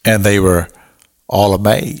And they were all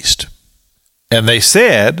amazed. And they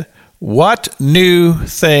said, "What new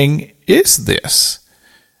thing is this?"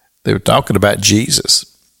 They were talking about Jesus.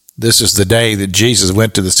 This is the day that Jesus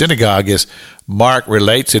went to the synagogue, as Mark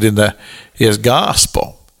relates it in his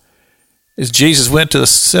gospel. As Jesus went to the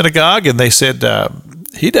synagogue, and they said,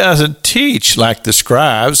 he doesn't teach like the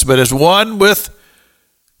scribes, but as one with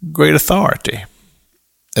great authority.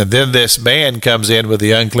 And then this man comes in with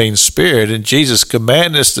the unclean spirit, and Jesus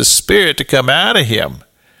commanded the spirit to come out of him.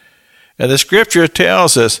 And the scripture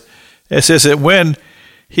tells us, it says that when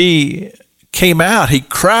he came out, he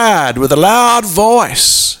cried with a loud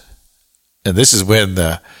voice. And this is when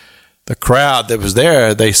the crowd that was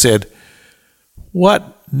there, they said,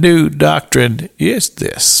 "What new doctrine is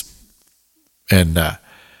this?" And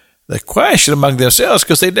they questioned among themselves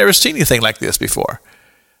because they'd never seen anything like this before.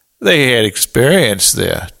 They had experienced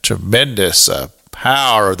the tremendous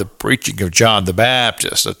power of the preaching of John the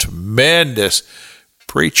Baptist, a tremendous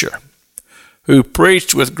preacher who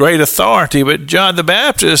preached with great authority. But John the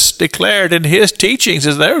Baptist declared in his teachings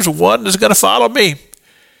that there's one that's going to follow me,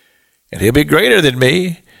 and he'll be greater than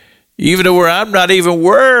me, even to where I'm not even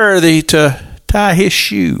worthy to tie his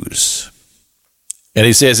shoes. And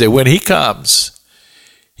he says that when he comes,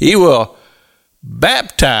 he will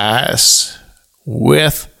baptize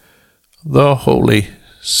with the Holy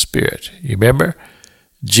Spirit. You remember?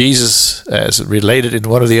 Jesus, as related in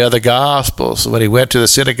one of the other Gospels, when he went to the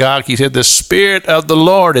synagogue, he said, "The Spirit of the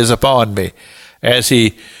Lord is upon me," as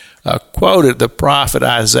he quoted the prophet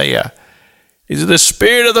Isaiah. He said, "The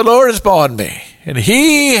Spirit of the Lord is upon me, and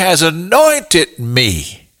he has anointed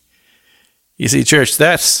me." You see, church,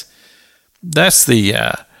 that's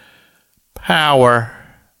the power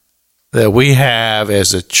that we have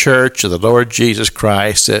as a church of the Lord Jesus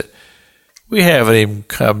Christ, that we haven't even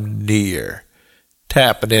come near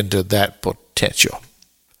tapping into that potential.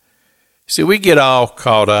 See, we get all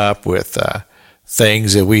caught up with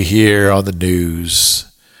things that we hear on the news.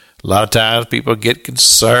 A lot of times people get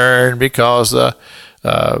concerned because the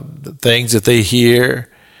things that they hear,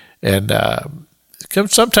 and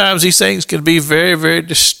sometimes these things can be very, very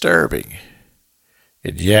disturbing.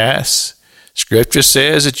 And yes, Scripture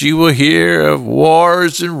says that you will hear of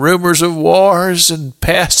wars and rumors of wars and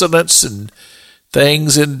pestilence and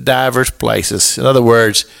things in diverse places. In other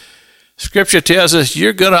words, Scripture tells us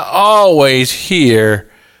you're going to always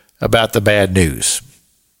hear about the bad news.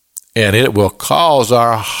 And it will cause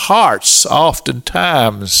our hearts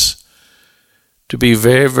oftentimes to be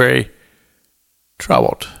very, very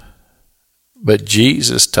troubled. But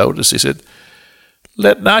Jesus told us, he said,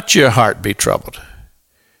 "Let not your heart be troubled.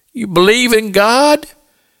 You believe in God,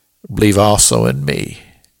 believe also in me."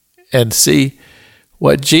 And see,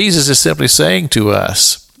 what Jesus is simply saying to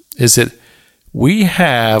us is that we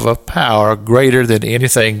have a power greater than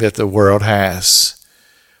anything that the world has.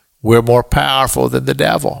 We're more powerful than the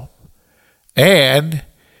devil. And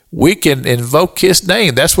we can invoke his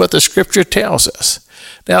name. That's what the Scripture tells us.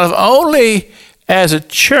 Now, if only as a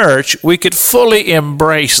church we could fully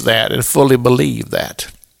embrace that and fully believe that.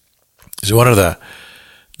 It's one of the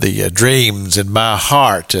dreams in my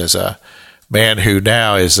heart as a man who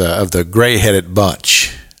now is of the gray-headed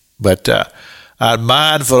bunch. But I'm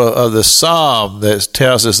mindful of the psalm that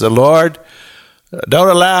tells us, "The Lord, don't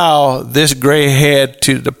allow this gray head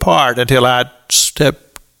to depart until I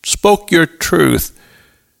spoke your truth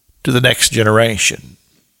to the next generation."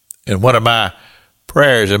 And one of my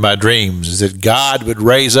prayers and my dreams is that God would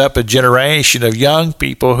raise up a generation of young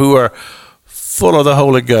people who are full of the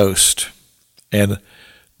Holy Ghost and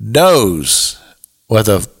knows what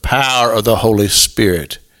the power of the Holy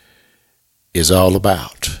Spirit is all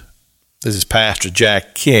about. This is Pastor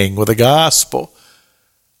Jack King with the gospel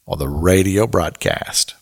on the radio broadcast.